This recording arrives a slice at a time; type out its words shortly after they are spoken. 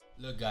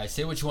Look, guys,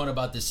 say what you want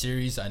about this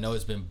series. I know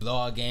it's been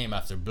blowout game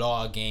after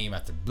blowout game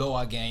after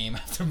blowout game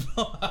after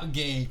blowout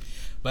game,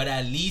 but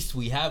at least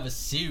we have a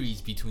series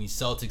between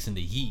Celtics and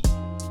the Heat.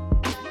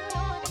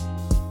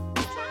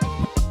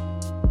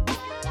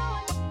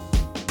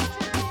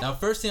 Now,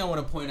 first thing I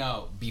want to point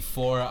out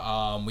before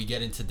we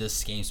get into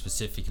this game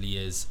specifically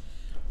is,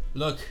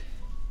 look,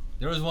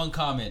 there was one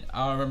comment,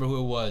 I don't remember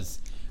who it was,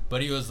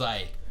 but he was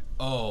like,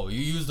 oh,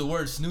 you used the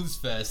word snooze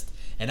fest,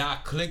 and I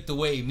clicked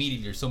away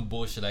immediately or some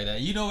bullshit like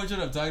that. You know what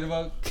I'm talking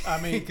about? I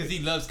mean, because he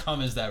loves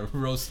comments that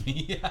roast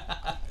me.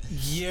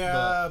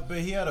 Yeah, but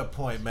he had a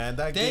point, man.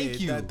 That Thank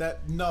you.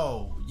 That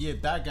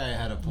guy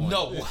had a point.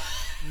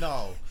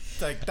 No.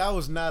 Like, that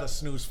was not a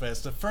snooze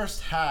fest. The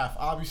first half,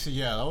 obviously,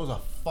 yeah, that was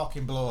a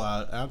fucking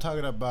blowout. And I'm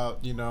talking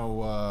about,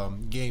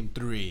 game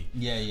 3.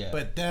 Yeah.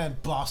 But then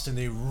Boston,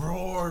 they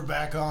roared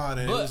back on.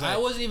 And But I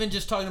wasn't even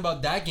just talking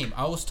about that game.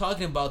 I was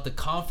talking about the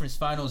conference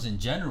finals in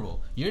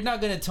general. You're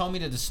not going to tell me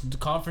that the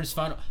conference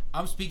final...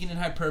 I'm speaking in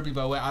hyperbole,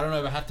 by the way. I don't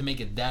know if I have to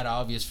make it that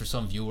obvious for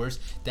some viewers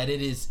that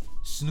it is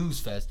snooze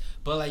fest.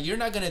 But, like, you're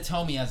not going to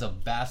tell me as a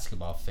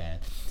basketball fan...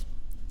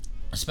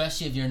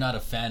 Especially if you're not a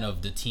fan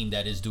of the team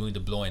that is doing the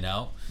blowing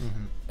out.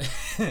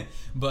 Mm-hmm.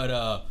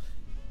 But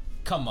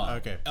come on.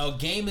 Okay. A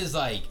game is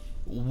like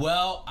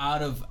well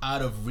out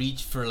of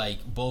reach for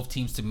like both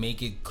teams to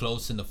make it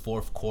close in the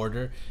fourth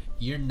quarter.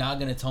 You're not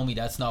gonna tell me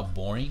that's not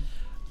boring?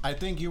 I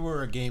think you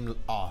were a game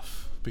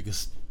off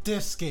because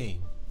this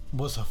game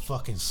was a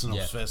fucking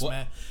snooze fest,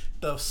 man.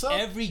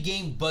 Every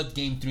game but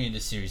game 3 in the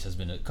series has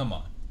been come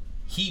on.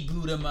 He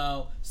blew them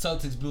out.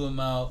 Celtics blew him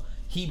out.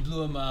 He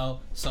blew him out.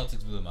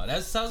 Celtics blew him out.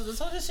 That's how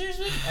this series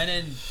went. And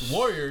then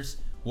Warriors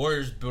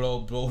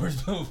blow. They're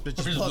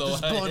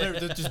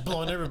just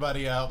blowing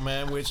everybody out,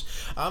 man. Which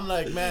I'm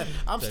like, man,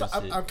 I'm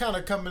kind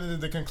of coming to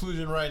the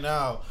conclusion right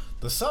now.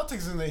 The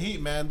Celtics and the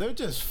Heat, man, they're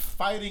just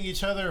fighting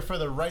each other for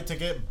the right to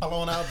get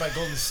blown out by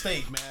Golden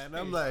State, man.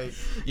 I'm like,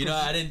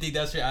 I didn't think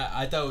that's right.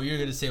 I thought what you were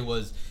gonna say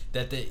was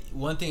that the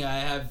one thing I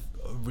have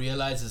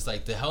realized is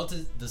like the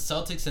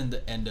Celtics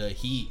and the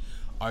Heat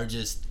are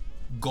just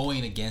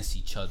going against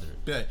each other.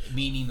 Yeah.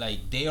 Meaning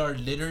like they are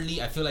literally,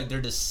 I feel like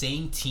they're the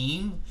same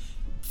team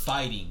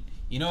fighting.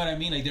 You know what I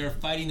mean? Like they're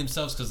fighting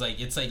themselves because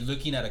like it's like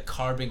looking at a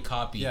carbon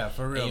copy. Yeah,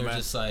 for real, and you're man.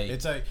 Just like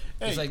it's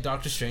like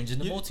Doctor Strange in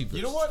the multiverse.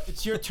 You know what?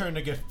 It's your turn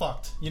to get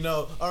fucked.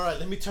 All right,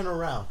 let me turn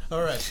around.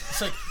 All right, it's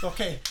like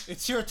okay,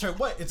 it's your turn.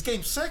 What? It's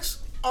game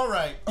 6. All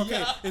right, okay,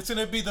 yeah. It's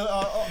gonna be the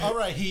all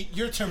right, Heat.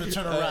 Your turn to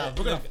turn around.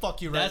 We're gonna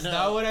fuck you right now. That's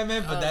not what I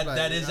meant, but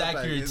that is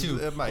accurate too.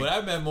 What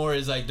I meant more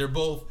is like they're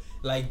both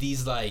like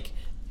these like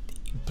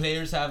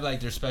players have like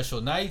their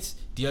special nights.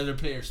 The other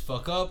players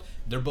fuck up.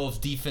 They're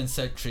both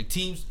defense-centric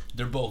teams.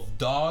 They're both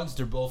dogs.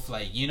 They're both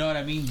like, you know what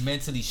I mean,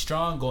 mentally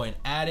strong, going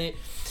at it.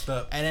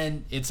 And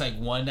then it's like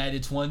one night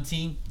it's one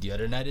team, the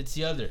other night it's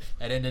the other,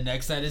 and then the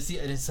next night it's the.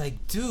 And it's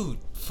like, dude,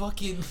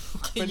 fucking,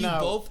 can you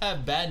both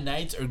have bad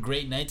nights or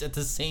great nights at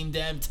the same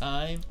damn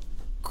time?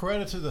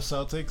 Credit to the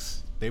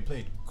Celtics. They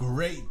played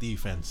great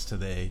defense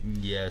today.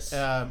 Yes.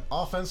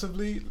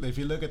 Offensively, if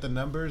you look at the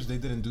numbers, they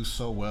didn't do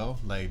so well.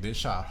 Like, they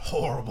shot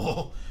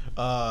horrible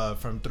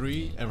from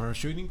 3 and from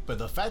shooting. But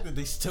the fact that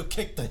they still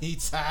kicked the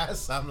Heat's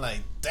ass, I'm like,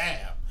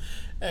 damn.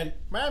 And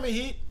Miami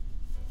Heat,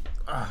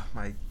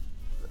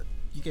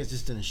 you guys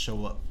just didn't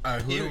show up. All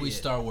right, who do we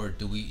start with?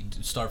 Do we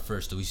start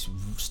first? Do we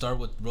start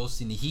with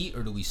roasting the Heat,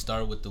 or do we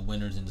start with the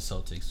winners in the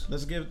Celtics?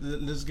 Let's give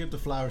the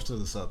flowers to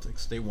the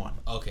Celtics. They won.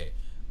 Okay.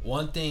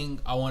 One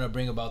thing I want to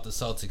bring about the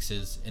Celtics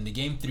is in the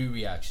game 3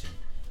 reaction,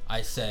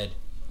 I said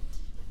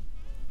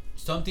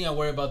something I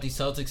worry about these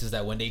Celtics is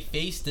that when they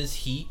face this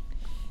Heat,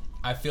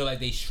 I feel like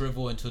they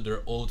shrivel into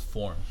their old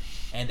form,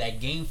 and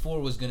that game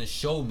 4 was gonna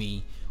show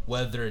me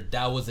whether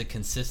that was a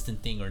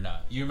consistent thing or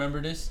not. You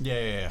remember this?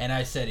 Yeah. And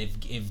I said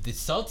if the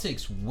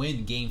Celtics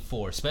win game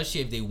 4,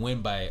 especially if they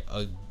win by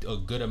a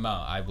good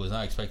amount, I was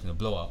not expecting a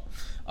blowout.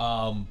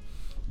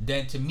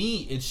 Then to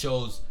me it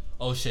shows,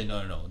 oh shit,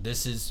 no,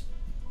 this is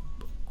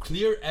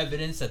clear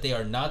evidence that they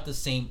are not the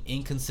same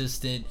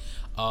inconsistent,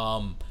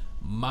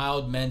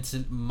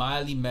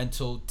 mildly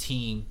mental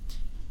team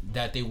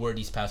that they were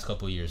these past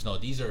couple of years. No,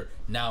 these are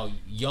now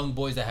young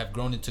boys that have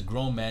grown into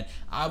grown men.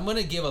 I'm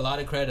gonna give a lot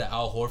of credit to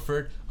Al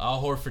Horford.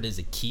 Al Horford is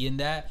a key in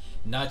that,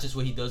 not just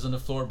what he does on the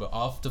floor, but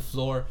off the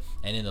floor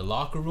and in the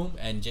locker room.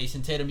 And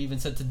Jason Tatum even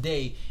said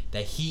today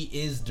that he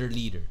is their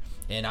leader,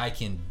 and I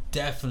can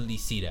definitely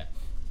see that.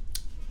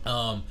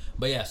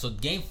 But yeah, so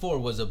game 4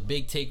 was a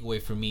big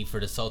takeaway for me for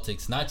the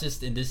Celtics, not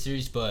just in this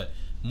series, but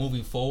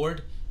moving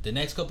forward the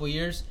next couple of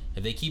years.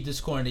 If they keep this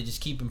score and they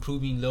just keep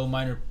improving little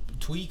minor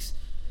tweaks,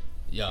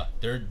 yeah,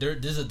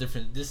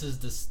 this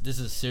is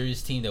a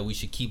serious team that we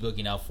should keep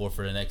looking out for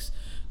the next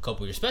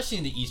couple of years, especially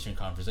in the Eastern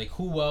Conference. Like,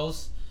 who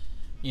else?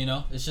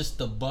 It's just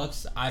the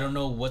Bucks. I don't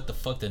know what the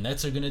fuck the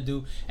Nets are gonna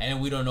do,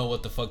 and we don't know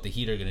what the fuck the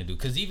Heat are gonna do.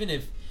 Because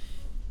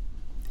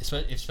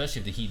especially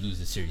if the Heat lose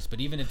the series, but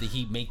even if the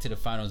Heat make to the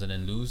finals and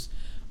then lose,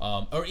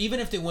 or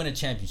even if they win a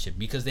championship,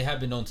 because they have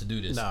been known to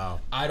do this, no,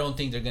 I don't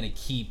think they're gonna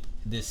keep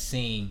this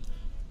same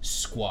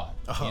squad.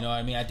 You know what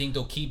I mean? I think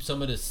they'll keep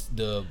some of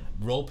the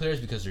role players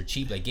because they're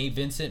cheap, like Gabe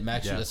Vincent,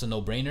 Max. That's a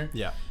no-brainer.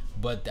 Yeah.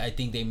 But I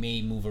think they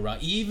may move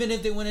around. Even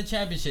if they win a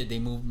championship, they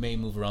may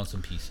move around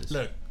some pieces.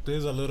 Look,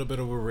 there's a little bit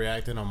of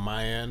overreacting on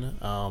my end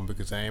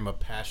because I am a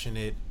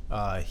passionate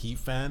Heat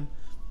fan.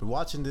 But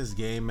watching this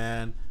game,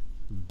 man,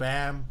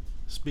 Bam,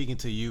 speaking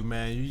to you,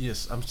 man,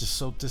 I'm just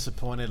so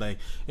disappointed. Like,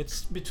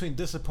 it's between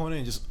disappointed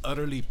and just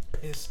utterly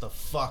pissed the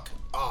fuck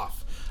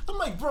off. I'm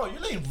like, bro,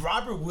 you're letting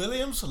Robert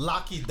Williams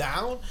lock you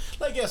down?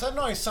 Like, yes, I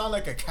know I sound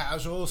like a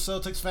casual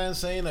Celtics fan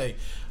saying, like,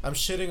 I'm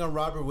shitting on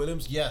Robert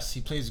Williams. Yes, he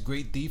plays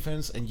great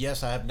defense, and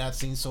yes, I have not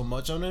seen so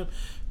much on him.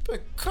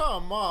 But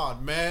come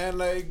on, man.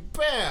 Like,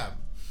 Bam.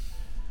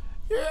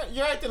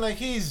 You're acting like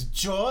he's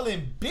Joel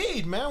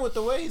Embiid, man, with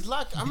the way he's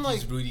locked. I'm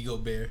like, Rudy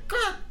Gobert.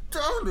 God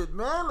damn it,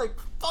 man. Like,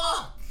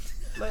 fuck.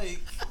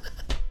 Like,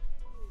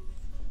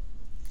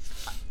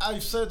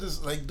 I've said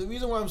this, like, the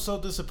reason why I'm so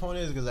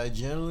disappointed is because I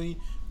genuinely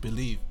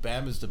believe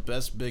Bam is the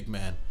best big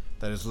man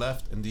that is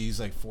left in these,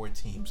 like, 4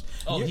 teams.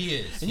 He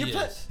is. And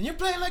you're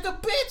playing like a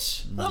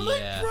bitch. I'm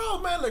like, bro,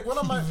 man, like, one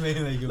of my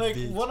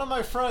one of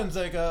my friends,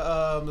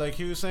 like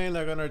he was saying,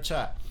 like, on our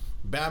chat,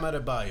 Bam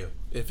Adebayo,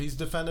 if he's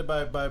defended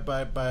by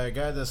a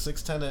guy that's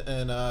 6'10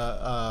 and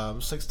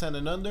 6'10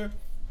 and under,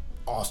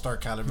 all-star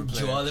caliber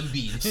player. Joel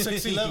Embiid.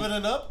 6'11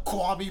 and up,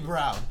 Kwame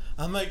Brown.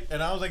 I'm like,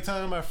 and I was like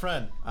telling my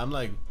friend, I'm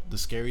like, the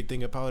scary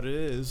thing about it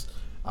is,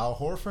 Al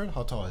Horford,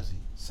 how tall is he?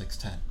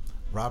 6'10.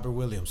 Robert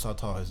Williams, how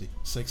tall is he?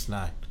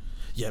 6'9.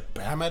 Yeah,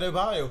 Bam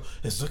Adebayo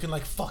is looking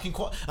like fucking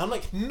I'm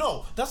like,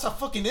 no, that's a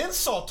fucking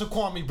insult to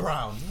Kwame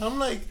Brown. I'm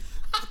like,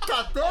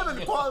 God damn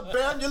it,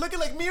 Bam, you're looking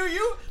like me or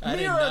you?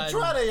 Me or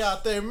Andrade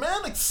out there,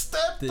 man. Like,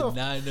 did not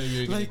know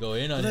you were going to go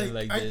in on it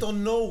like this. I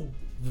don't know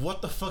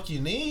what the fuck you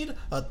need.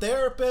 A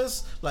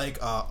therapist? Like,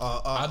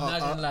 I'm not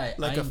going to lie.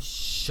 Like I'm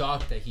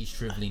shocked that he's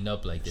shriveling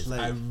up like this.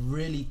 I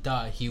really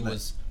thought he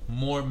was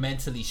more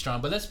mentally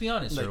strong. But let's be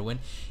honest, Erwin.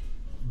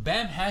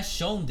 Bam has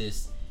shown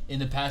this in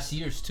the past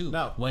years, too.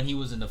 No. When he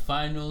was in the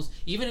finals,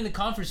 even in the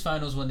conference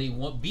finals when they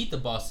beat the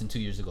Boston 2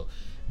 years ago.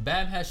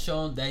 Bam has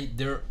shown that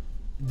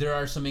there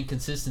are some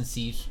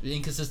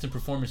inconsistent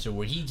performances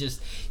where he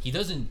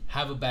doesn't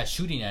have a bad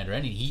shooting hand or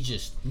anything. He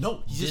just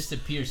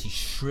disappears. He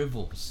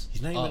shrivels.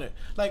 He's not even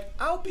like,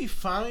 I'll be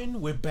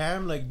fine with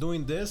Bam like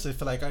doing this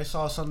if like I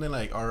saw something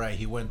like, all right,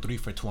 he went 3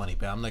 for 20,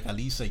 but I'm like, at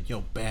least like,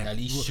 yo, Bam, at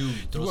least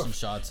throw some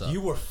shots up. You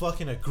were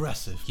fucking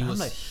aggressive.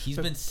 He's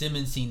been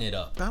Simmonsing it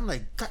up. I'm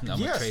like,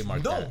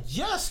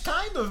 yes,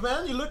 kind of,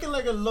 man. You're looking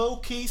like a low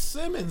key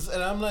Simmons,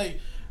 and I'm like,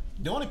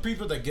 the only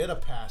people that get a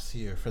pass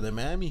here for the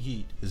Miami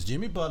Heat is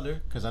Jimmy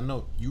Butler, because I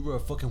know you were a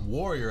fucking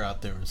warrior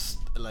out there and,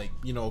 like,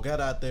 you know, got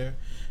out there.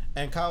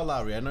 And Kyle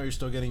Lowry, I know you're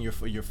still getting your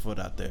foot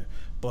out there.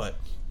 But,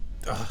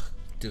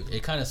 dude,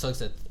 it kind of sucks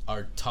that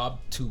our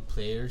top 2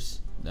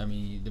 players, I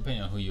mean,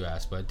 depending on who you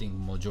ask, but I think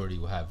majority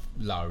will have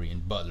Lowry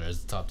and Butler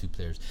as the top 2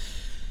 players.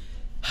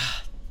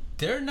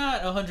 They're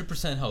not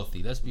 100%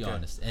 healthy, let's be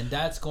honest. And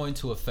that's going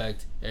to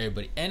affect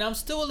everybody. And I'm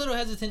still a little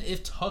hesitant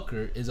if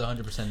Tucker is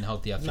 100%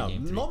 healthy after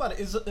game 3.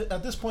 Nobody is,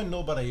 at this point,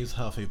 nobody is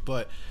healthy.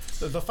 But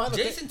the final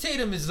Jason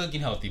Tatum is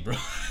looking healthy, bro.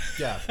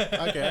 Yeah,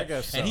 okay, I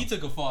guess so. And he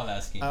took a fall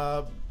last game.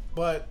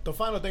 But the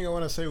final thing I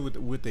want to say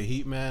with the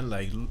Heat, man,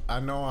 like,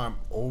 I know I'm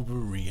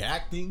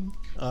overreacting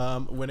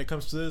when it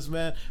comes to this,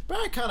 man. But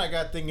I kind of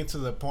got thinking to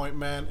the point,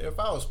 man, if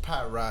I was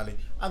Pat Riley,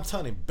 I'm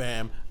telling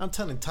Bam, I'm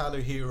telling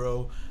Tyler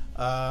Hero,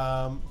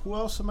 who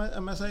else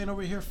am I saying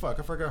over here? Fuck,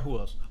 I forgot who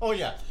else. Oh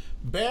yeah,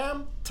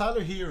 Bam,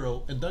 Tyler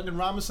Hero, and Duncan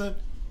Robinson.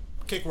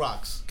 Kick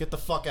rocks. Get the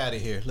fuck out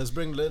of here. Let's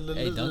bring.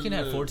 Duncan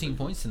had 14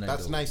 points tonight.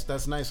 That's nice.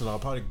 That's nice and all.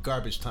 Probably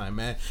garbage time,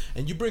 man.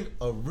 And you bring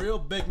a real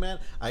big man.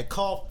 I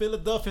call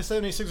Philadelphia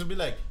 76 and be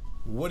like,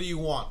 what do you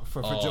want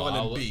for Joel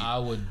Embiid?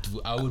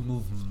 I would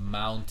move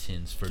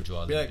mountains for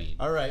Joel Embiid. Like,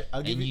 all right,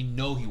 I'll give you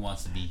know he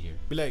wants to be here.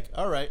 Be like,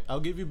 all right, I'll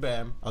give you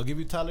Bam, I'll give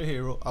you Tyler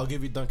Hero, I'll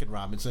give you Duncan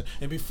Robinson.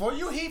 And before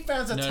you Heat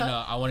fans attack,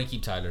 no, I want to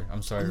keep Tyler.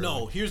 I'm sorry.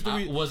 No, here's the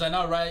reason. Was I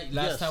not right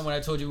last time when I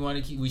told you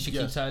we should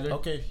keep Tyler?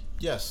 Okay,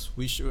 yes,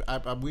 we should.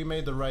 We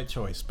made the right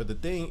choice. But the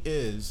thing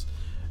is,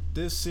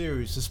 this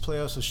series, this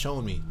playoffs has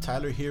shown me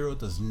Tyler Hero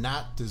does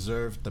not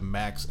deserve the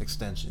max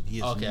extension. He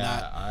is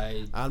not.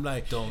 I'm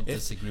like, don't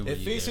disagree with you. If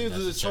he's into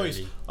the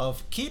choice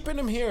of keeping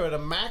him here at a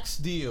max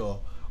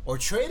deal or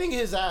trading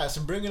his ass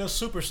and bringing a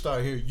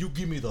superstar here, you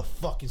give me the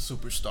fucking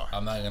superstar.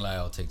 I'm not gonna lie,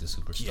 I'll take the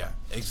superstar. Yeah,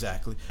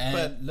 exactly. And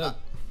but look,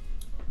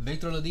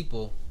 Victor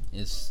Oladipo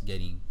is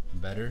getting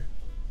better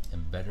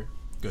and better.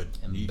 Good.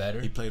 And better.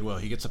 He played well.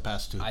 He gets a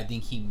pass too. I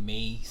think he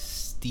may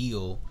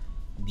steal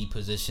the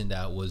position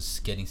that was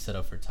getting set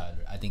up for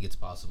Tyler. I think it's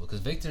possible because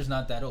Victor's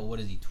not that old. What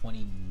is he?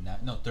 29?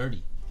 No,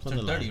 30.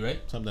 Turned 30, right?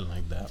 Something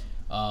like that.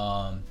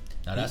 Now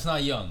that's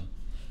not young,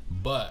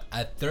 but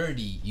at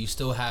 30, you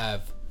still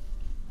have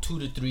 2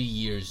 to 3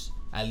 years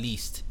at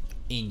least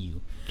in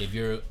you if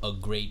you're a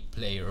great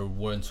player or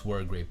once were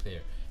a great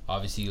player.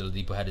 Obviously,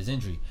 Oladipo had his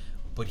injury,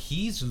 but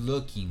he's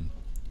looking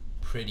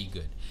pretty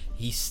good.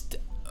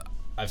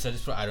 I've said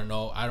this before. I don't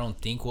know. I don't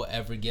think we'll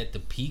ever get the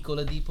peak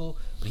Oladipo,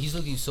 but he's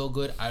looking so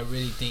good. I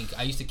really think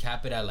I used to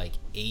cap it at like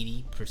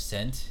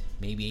 80%,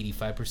 maybe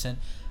 85%.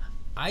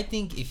 I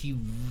think if you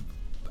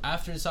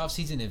after this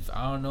offseason, if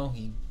I don't know,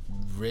 he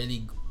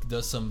really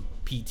does some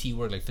PT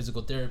work like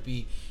physical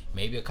therapy,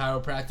 maybe a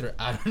chiropractor.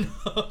 I don't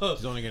know.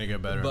 He's only gonna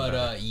get better.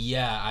 But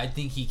yeah, I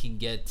think he can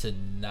get to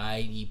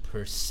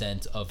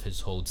 90% of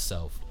his whole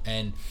self,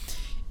 and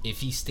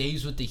if he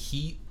stays with the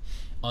Heat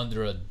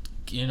under a,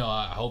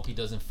 I hope he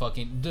doesn't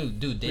fucking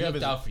dude. They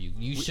looked out for you.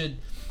 You should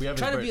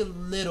try to be a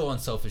little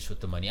unselfish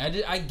with the money.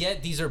 I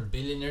get these are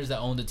billionaires that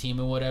own the team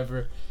and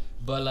whatever,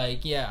 but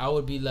like, yeah, I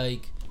would be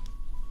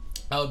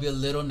a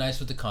little nice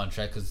with the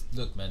contract because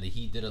look, man, the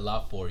Heat did a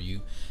lot for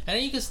you, and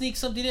then you can sneak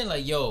something in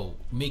like, yo,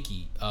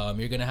 Mickey,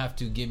 you're gonna have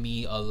to give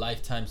me a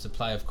lifetime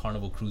supply of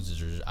Carnival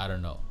cruises, or I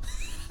don't know.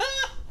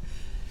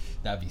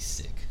 That'd be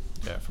sick.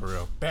 Yeah, for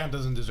real. Bam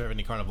doesn't deserve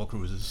any Carnival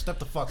cruises. Step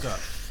the fuck up.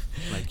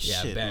 Like,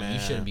 yeah, shit, Bam, man. you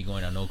shouldn't be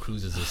going on no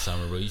cruises this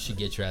summer, bro. You should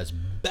get your ass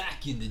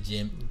back in the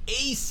gym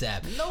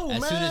ASAP. No,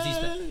 as soon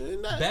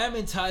as Bam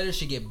and Tyler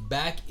should get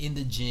back in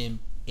the gym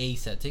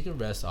ASAP. Take a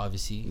rest,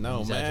 obviously.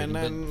 No, man.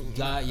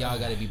 But y'all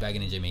gotta be back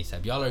in the gym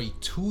ASAP. Y'all are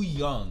too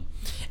young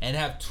and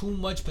have too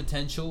much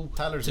potential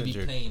to be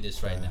playing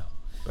this right now.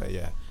 But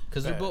yeah,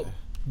 because they're both.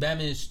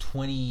 Bam is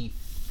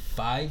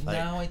 25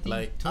 now, I think.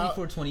 Like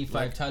 24, 25.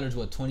 Like, Tyler's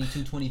what,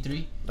 22,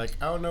 23? Like,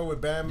 I don't know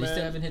with Bam, man. They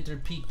still haven't hit their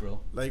peak, bro.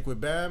 Like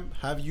with Bam,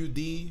 have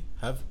UD,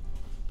 have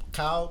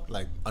Kyle,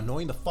 like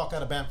annoying the fuck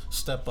out of Bam.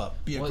 Step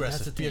up, be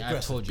aggressive, be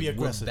aggressive, be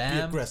aggressive, be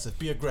aggressive,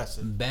 be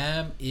aggressive.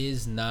 Bam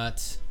is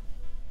not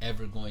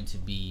ever going to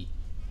be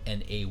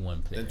an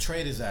A1 player. Then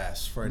trade his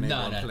ass for an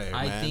A1 player,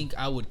 I man. think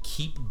I would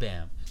keep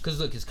Bam. Because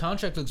look, his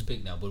contract looks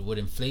big now, but with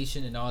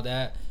inflation and all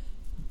that,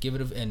 give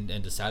it and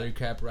the salary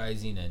cap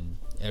rising and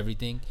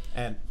everything,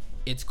 and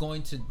it's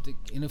going to,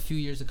 in a few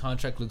years, the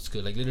contract looks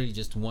good. Like literally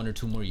just 1 or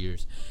 2 more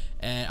years,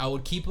 and I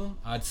would keep him.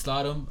 I'd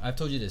slot him. I've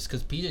told you this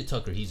because PJ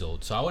Tucker, he's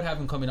old, so I would have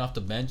him coming off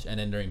the bench and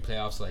then during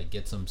playoffs like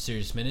get some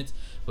serious minutes.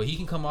 But he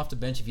can come off the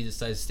bench if he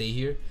decides to stay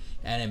here.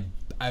 And then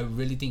I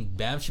really think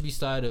Bam should be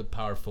slotted at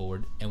power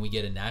forward, and we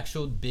get an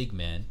actual big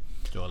man,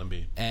 Joel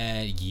Embiid.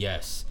 And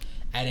yes,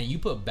 and then you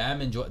put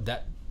Bam and Joel.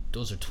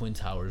 Those are twin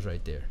towers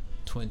right there.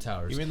 Twin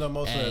towers. Even though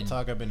most of the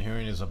talk I've been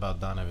hearing is about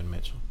Donovan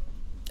Mitchell.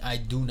 I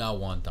do not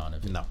want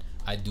Donovan. No,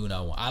 I do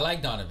not want. I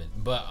like Donovan,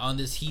 but on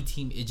this Heat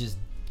team, it just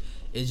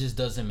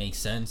doesn't make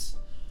sense.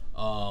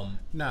 Now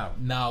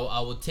I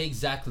will take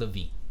Zach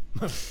LaVine.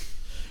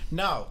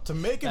 Now, to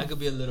make that could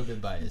be a little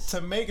bit biased. To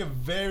make it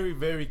very,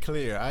 very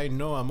clear, I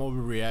know I'm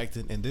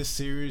overreacting, and this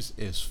series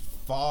is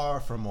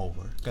far from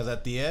over. Because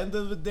at the end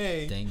of the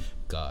day, thank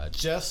God,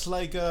 just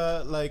like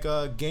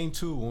game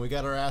 2 when we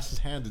got our asses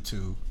handed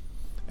to,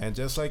 and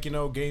just like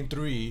game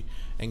 3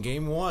 and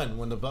game 1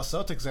 when the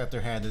Celtics got their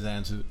handed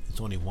to,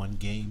 it's only one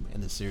game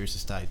and the series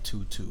is tied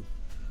 2-2.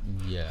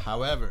 Yeah.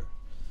 However,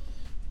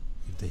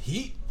 if the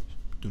Heat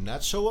do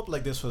not show up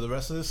like this for the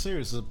rest of the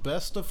series, the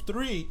best of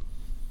 3.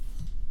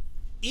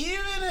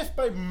 Even if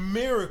by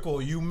miracle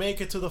you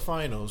make it to the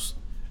finals,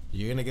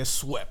 you're gonna get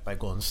swept by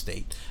Golden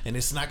State, and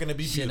it's not gonna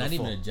be beautiful. Not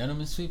even a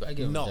gentleman's sweep. I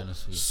give him a gentleman's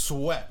sweep.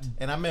 Swept,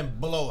 and I meant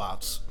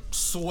blowouts.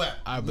 Swept.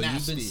 But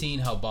nasty. You've been seeing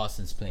how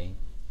Boston's playing.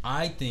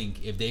 I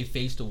think if they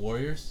face the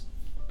Warriors,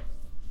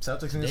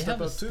 Celtics need to step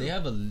up too. They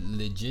have a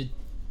legit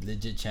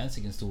chance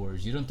against the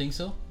Warriors. You don't think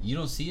so? You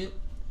don't see it?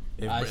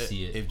 I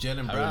see it. If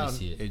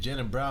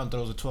Jaylen Brown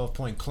throws a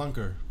 12-point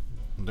clunker,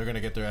 they're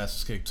gonna get their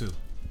asses kicked too.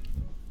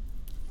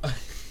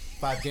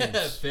 5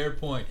 games. Fair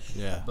point.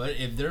 Yeah. But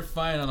if they're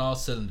firing on all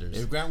cylinders,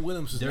 if Grant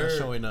Williams is not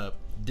showing up,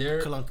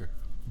 they're clunker.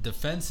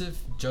 Defensive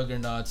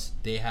juggernauts.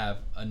 They have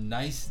a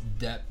nice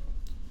depth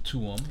to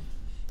them,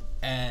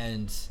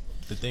 and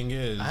the thing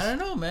is, I don't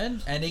know,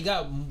 man. And they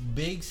got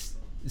bigs,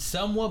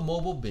 somewhat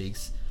mobile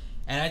bigs,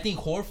 and I think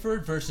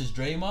Horford versus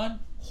Draymond.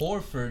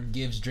 Horford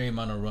gives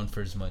Draymond a run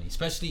for his money.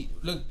 Especially,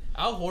 look,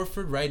 Al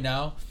Horford right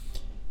now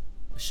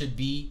should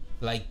be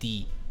like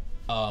the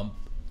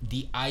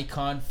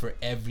icon for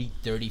every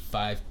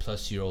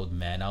 35-plus-year-old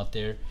man out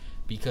there,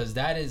 because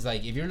that is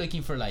like, if you're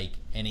looking for like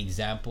an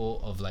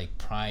example of like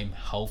prime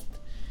health,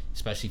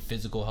 especially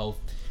physical health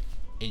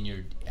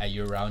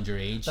around your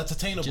age, that's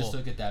attainable. Just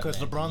look at that, because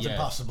LeBron's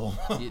impossible.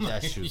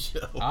 That's true.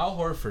 Al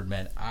Horford,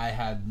 man, I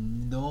have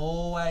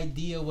no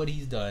idea what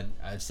he's done.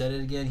 I've said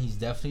it again. He's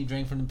definitely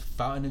drank from the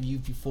fountain of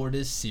youth before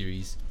this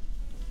series.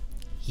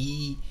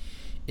 He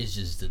is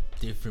just a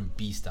different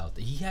beast out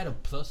there. He had a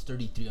plus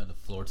 33 on the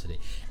floor today,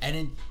 and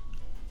then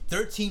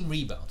 13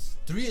 rebounds,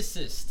 3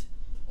 assists,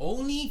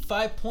 only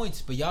 5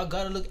 points. But y'all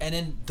gotta look, and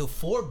then the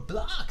 4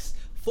 blocks.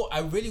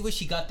 I really wish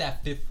he got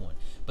that 5th one,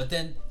 but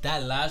then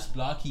that last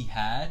block he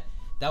had,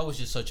 that was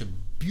just such a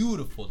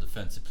beautiful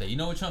defensive play. You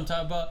know what I'm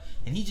talking about?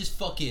 And he just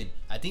fucking,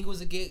 I think it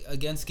was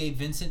against Gabe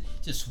Vincent,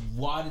 just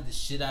wadded the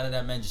shit out of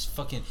that man. Just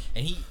fucking,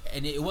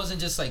 and it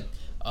wasn't just like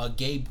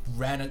Gabe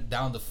ran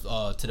down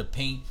to the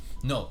paint.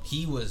 No,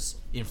 he was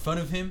in front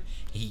of him.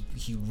 He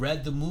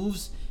read the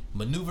moves,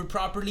 maneuvered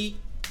properly.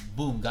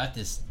 Boom, got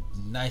this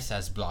nice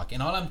ass block.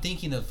 And all I'm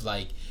thinking of,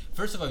 like,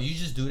 first of all, you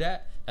just do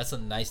that. That's a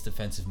nice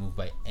defensive move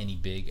by any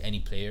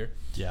player.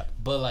 Yeah.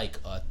 But like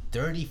a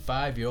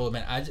 35-year-old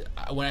man,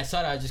 when I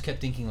saw that, I just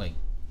kept thinking like,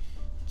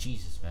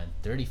 Jesus, man,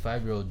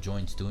 35-year-old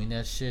joints doing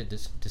that shit.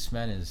 This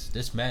man is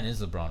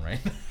LeBron right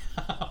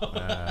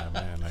now.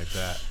 Man, like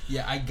that.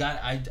 Yeah,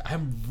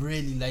 I'm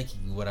really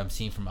liking what I'm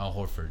seeing from Al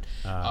Horford.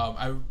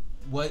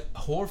 What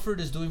Horford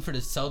is doing for the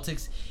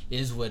Celtics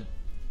is what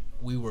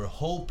we were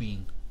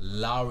hoping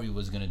Lowry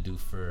was gonna do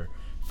for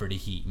the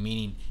Heat,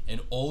 meaning an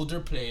older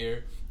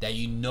player that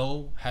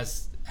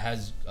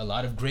has a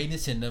lot of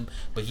greatness in them,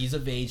 but he's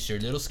of age. You're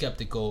a little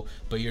skeptical,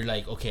 but you're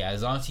like, okay,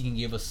 as long as he can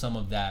give us some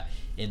of that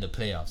in the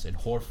playoffs. And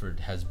Horford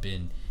has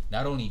been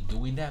not only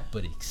doing that,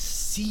 but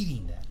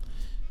exceeding that.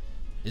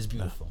 It's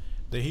beautiful.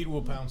 The Heat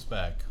will bounce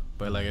back,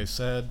 but like I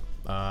said,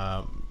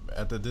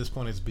 at this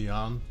point, it's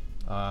beyond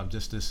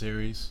just this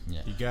series.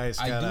 Yeah. You guys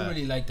I do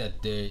really like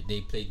that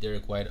they played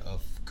Derek White a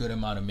good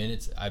amount of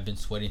minutes. I've been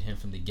sweating him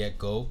from the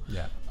get-go.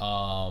 Yeah.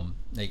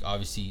 Like,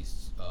 obviously,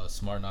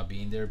 Smart not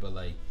being there, but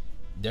like,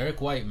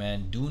 Derek White,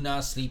 man, do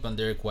not sleep on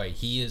Derek White.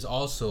 He is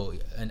also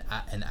an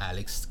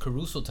Alex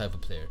Caruso type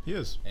of player. He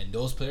is. And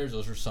those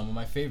are some of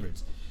my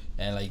favorites.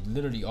 And like,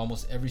 literally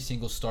almost every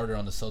single starter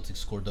on the Celtics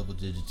scored double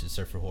digits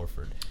except for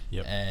Horford.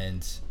 Yep.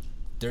 And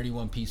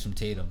 31 piece from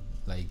Tatum.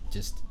 Like,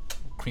 just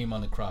cream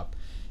on the crop.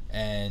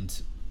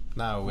 And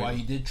while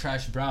you did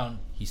trash Brown,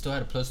 he still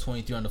had a plus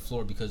 23 on the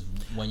floor, because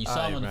when you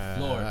saw him on the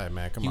floor,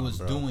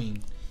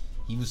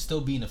 he was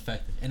still being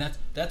effective. And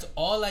that's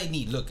all I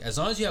need. Look, as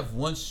long as you have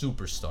one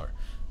superstar,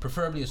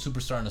 preferably a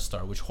superstar and a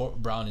star, which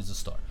Brown is a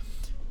star,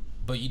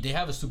 but they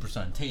have a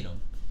superstar in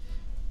Tatum,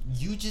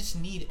 you just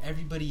need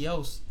everybody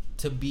else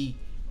to be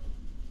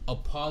a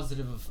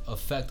positive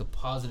effect, a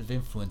positive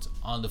influence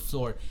on the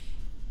floor.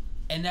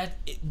 And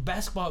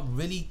basketball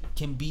really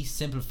can be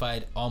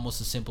simplified almost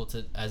as simple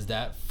as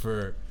that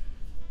for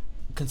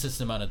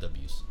consistent amount of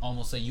W's.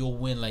 Almost like you'll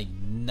win like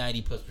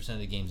 90+% of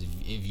the games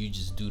if you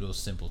just do those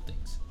simple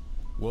things.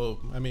 Well,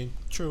 I mean,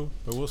 true,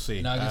 but we'll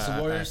see. Now against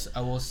the Warriors, I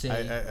will say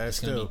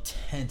it's going to be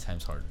 10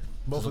 times harder.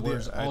 Both of the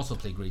Warriors also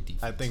play great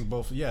defense. I think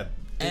both, yeah.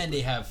 And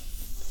they have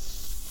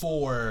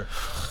 4...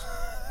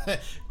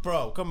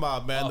 Bro, come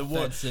on, man.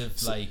 Offensive,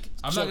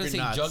 I'm not gonna say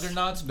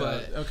juggernauts,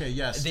 but okay,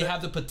 yes, they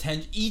have the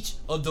potential. Each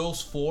of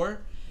those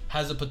 4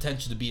 has the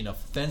potential to be an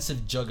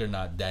offensive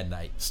juggernaut that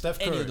night. Steph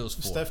Curry, any of those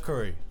 4. Steph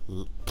Curry.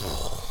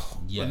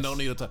 Yes. No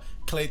need to talk.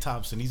 Klay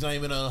Thompson, he's not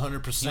even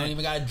 100%. He don't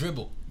even got a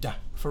dribble. Yeah,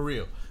 for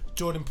real.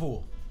 Jordan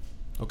Poole.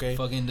 Okay.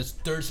 Fucking the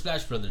third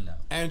Splash Brother now.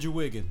 Andrew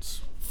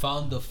Wiggins.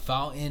 Found the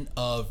fountain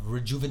of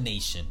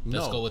rejuvenation.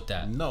 Let's go with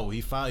that. No,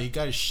 he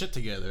got his shit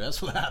together.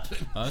 That's what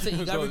happened. I was saying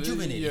he got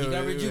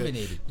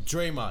rejuvenated.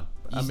 Draymond.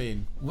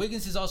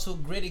 Wiggins is also a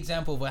great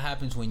example of what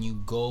happens when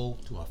you go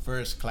to a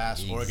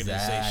first-class organization.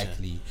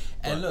 Exactly.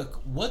 And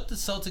look, what the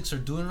Celtics are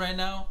doing right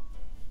now,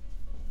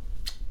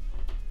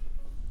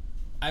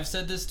 I've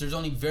said this, there's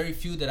only very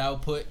few that I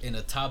would put in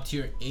a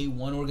top-tier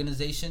A1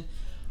 organization.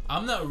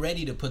 I'm not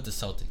ready to put the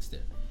Celtics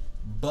there,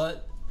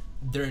 but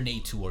they're an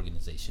A2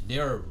 organization. They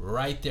are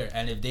right there.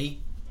 And if they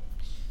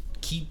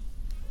keep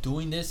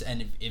doing this,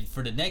 and if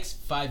for the next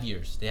 5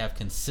 years they have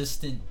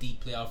consistent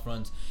deep playoff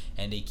runs,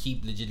 and they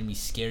keep legitimately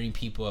scaring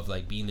people of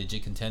like being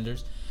legit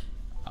contenders,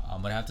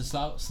 I'm gonna have to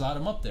slot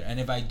them up there. And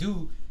if I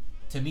do,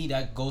 to me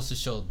that goes to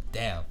show,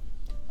 damn,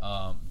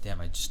 I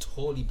just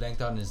totally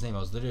blanked out on his name. I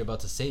was literally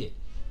about to say it.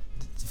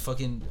 The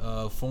fucking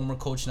former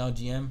coach, now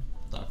GM.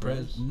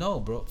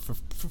 No, bro, for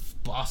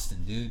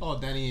Boston, dude. Oh,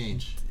 Danny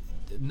Ainge.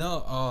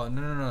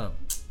 No.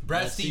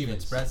 Brad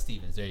Stevens. Brad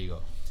Stevens. There you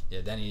go.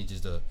 Yeah, Danny Ainge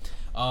is the.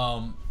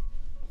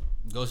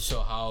 Goes to show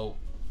how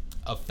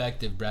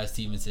effective Brad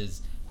Stevens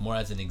is, more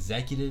as an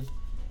executive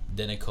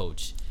than a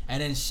coach.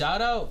 And then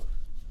shout out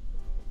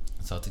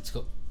Celtics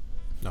coach.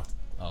 No.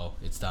 Oh,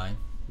 it's dying.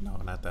 No,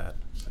 not that.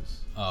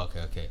 Oh,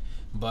 okay.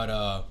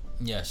 But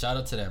yeah, shout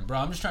out to them, bro.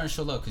 I'm just trying to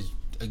show love because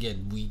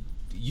again,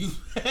 you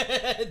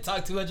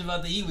talk too much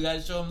about the Heat. We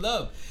gotta show them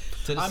love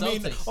to the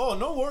Celtics.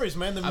 No worries,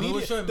 man.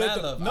 We're showing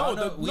mad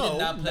love. We did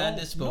not plan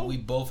this, but we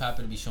both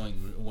happen to be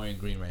wearing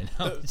green right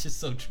now. It's just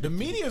so true. The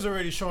media's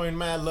already showing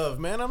mad love,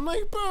 man. I'm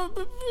like, bro. All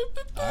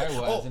right,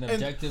 well, as an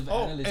objective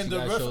analyst, you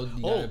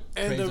gotta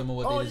praise them for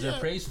what they deserve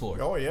praise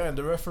for. Oh yeah, and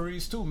the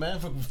referees too, man,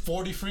 for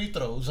 40 free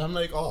throws. I'm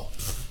like,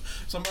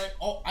 somebody,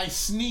 I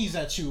sneeze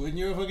at you, and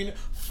you're fucking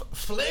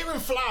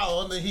flagrant foul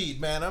on the Heat,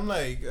 man. I'm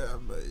like,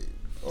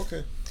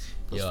 okay.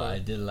 Yo, I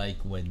did like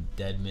when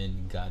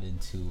Dedmon got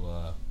into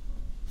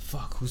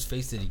whose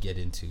face did he get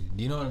into?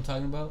 Do you know what I'm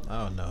talking about?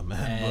 I don't know,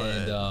 man.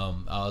 And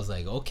I was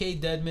like, okay,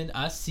 Dedmon,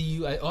 I see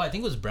you. I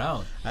think it was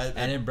Brown. And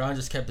then Brown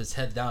just kept his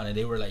head down, and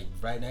they were like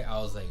right next.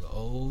 I was like,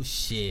 oh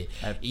shit.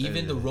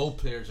 Even the role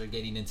players are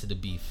getting into the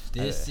beef.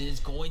 This is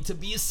going to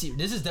be a series.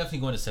 This is definitely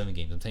going to 7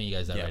 games. I'm telling you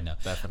guys that right now.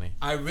 Definitely.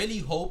 I really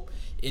hope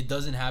it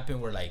doesn't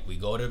happen where like we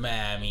go to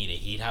Miami, the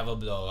Heat have a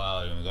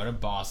blowout, and we go to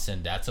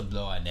Boston, that's a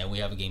blowout, and then we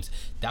have a game.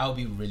 That would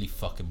be really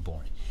fucking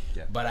boring.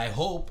 Yeah. But I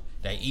hope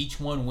that each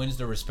one wins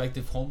their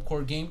respective home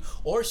court game,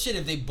 or shit,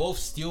 if they both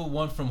steal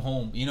one from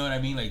home, you know what I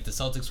mean? Like the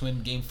Celtics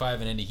win game 5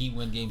 and then the Heat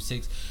win game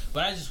 6.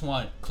 But I just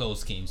want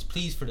close games,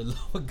 please, for the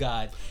love of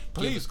God,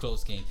 give us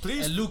close games.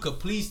 Please, and Luka,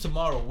 please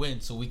tomorrow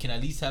win so we can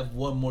at least have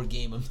one more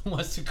game of the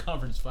Western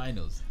Conference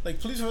Finals. Like,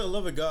 please, for the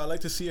love of God, I'd like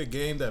to see a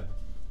game that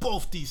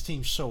both these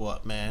teams show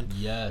up, man.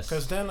 Yes.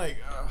 Because then, like,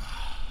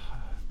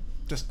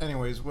 just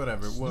anyways,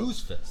 whatever.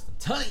 Snooze fest. I'm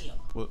telling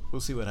you. We'll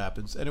see what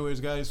happens.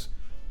 Anyways, guys.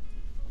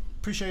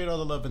 Appreciate all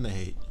the love and the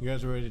hate. You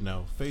guys already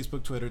know.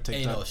 Facebook, Twitter, TikTok.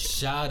 Hey, no,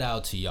 shout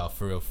out to y'all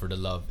for real for the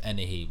love and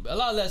the hate. A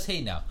lot less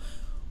hate now.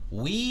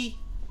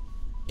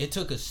 It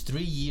took us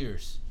 3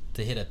 years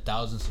to hit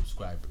 1,000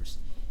 subscribers.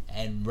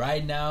 And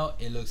right now,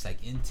 it looks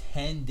like in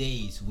 10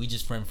 days, we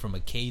just went from a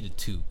K to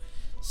 2.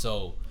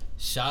 So,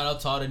 shout out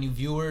to all the new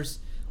viewers.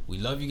 We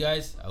love you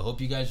guys. I hope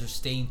you guys are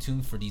staying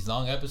tuned for these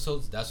long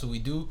episodes. That's what we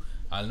do.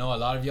 I know a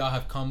lot of y'all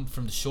have come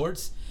from the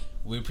shorts.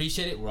 We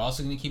appreciate it. We're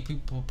also going to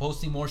keep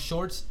posting more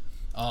shorts.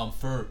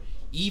 For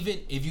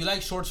even if you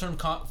like short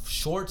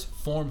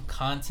form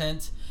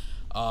content,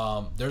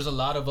 there's a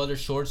lot of other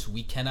shorts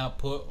we cannot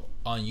put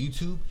on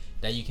YouTube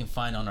that you can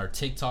find on our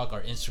TikTok,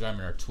 our Instagram,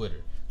 and our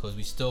Twitter, because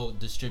we still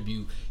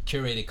distribute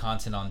curated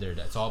content on there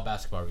that's all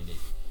basketball related.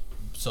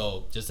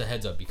 So just a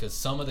heads up, because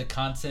some of the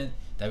content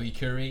that we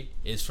curate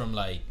is from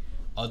like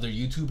other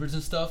YouTubers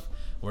and stuff.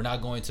 We're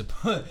not going to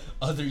put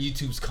other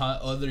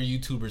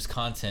YouTubers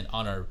content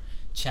on our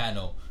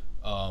channel.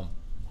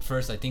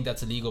 First, I think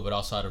that's illegal, but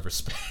also out of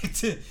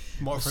respect.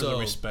 More for the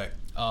respect.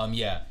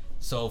 Yeah.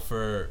 So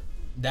for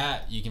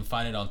that, you can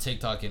find it on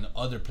TikTok and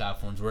other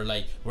platforms. We're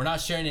not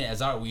sharing it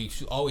as we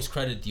always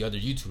credit the other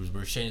YouTubers.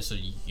 We're sharing it so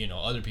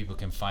other people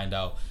can find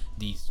out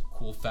these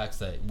cool facts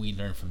that we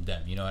learn from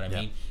them. You know what I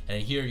mean?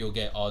 And here you'll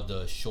get all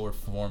the short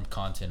form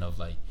content of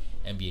like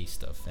NBA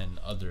stuff and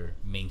other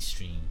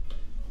mainstream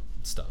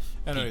stuff.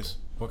 Anyways,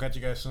 we'll catch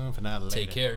you guys soon. For now, later. Take care.